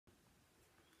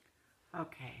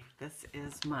Okay, this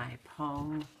is my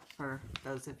poem for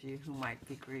those of you who might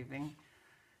be grieving,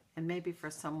 and maybe for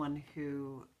someone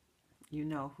who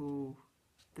who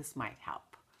this might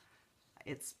help.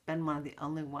 It's been one of the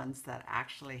only ones that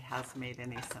actually has made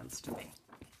any sense to me.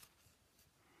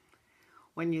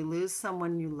 When you lose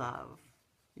someone you love,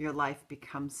 your life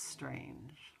becomes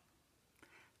strange.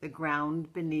 The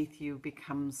ground beneath you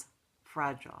becomes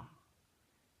fragile.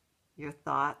 Your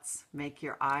thoughts make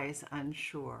your eyes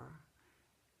unsure,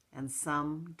 and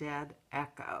some dead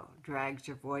echo drags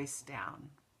your voice down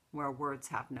where words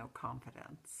have no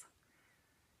confidence.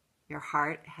 Your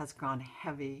heart has grown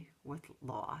heavy with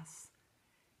loss,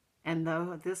 and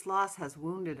though this loss has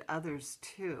wounded others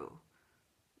too,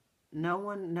 no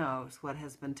one knows what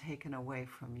has been taken away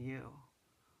from you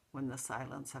when the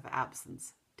silence of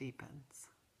absence deepens.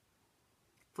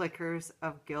 Flickers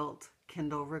of guilt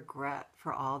kindle regret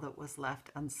for all that was left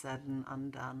unsaid and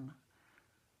undone.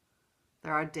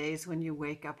 There are days when you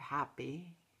wake up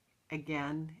happy,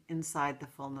 again inside the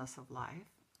fullness of life,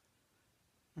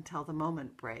 until the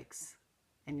moment breaks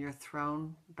and you're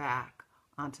thrown back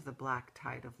onto the black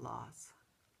tide of loss.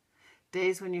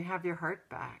 Days when you have your heart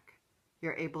back,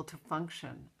 you're able to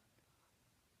function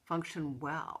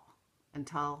well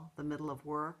until the middle of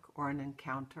work or an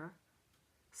encounter.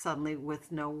 Suddenly,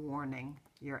 with no warning,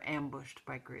 you're ambushed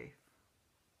by grief.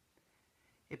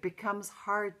 It becomes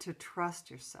hard to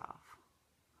trust yourself.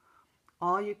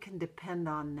 All you can depend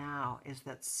on now is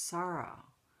that sorrow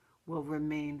will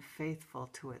remain faithful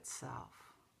to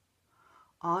itself.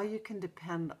 All you can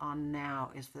depend on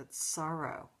now is that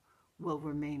sorrow will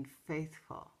remain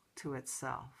faithful to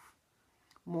itself.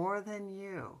 More than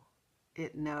you,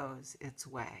 it knows its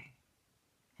way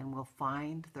and will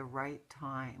find the right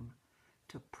time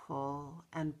to pull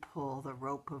and pull the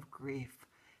rope of grief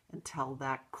until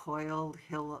that coiled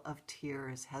hill of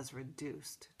tears has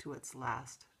reduced to its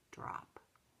last drop.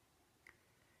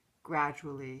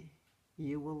 Gradually,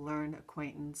 you will learn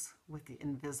acquaintance with the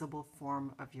invisible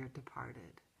form of your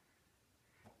departed.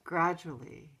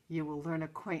 Gradually, you will learn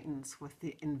acquaintance with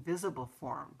the invisible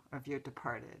form of your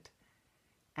departed.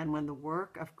 And when the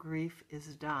work of grief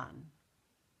is done,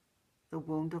 the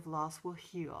wound of loss will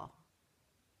heal,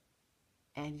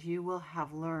 and you will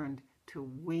have learned to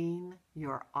wean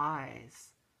your eyes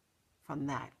from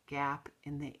that gap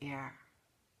in the air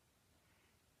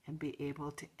and be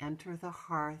able to enter the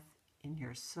hearth in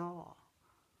your soul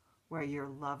where your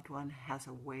loved one has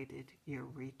awaited your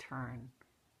return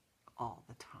all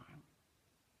the time.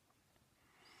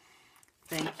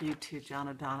 Thank you to John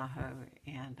O'Donohue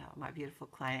and my beautiful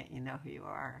client, you know who you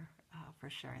are, for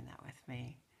sharing that with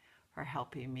me, for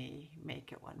helping me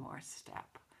make it one more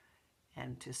step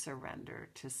and to surrender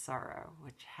to sorrow,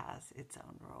 which has its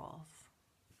own rules.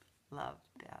 Love,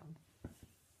 Deb.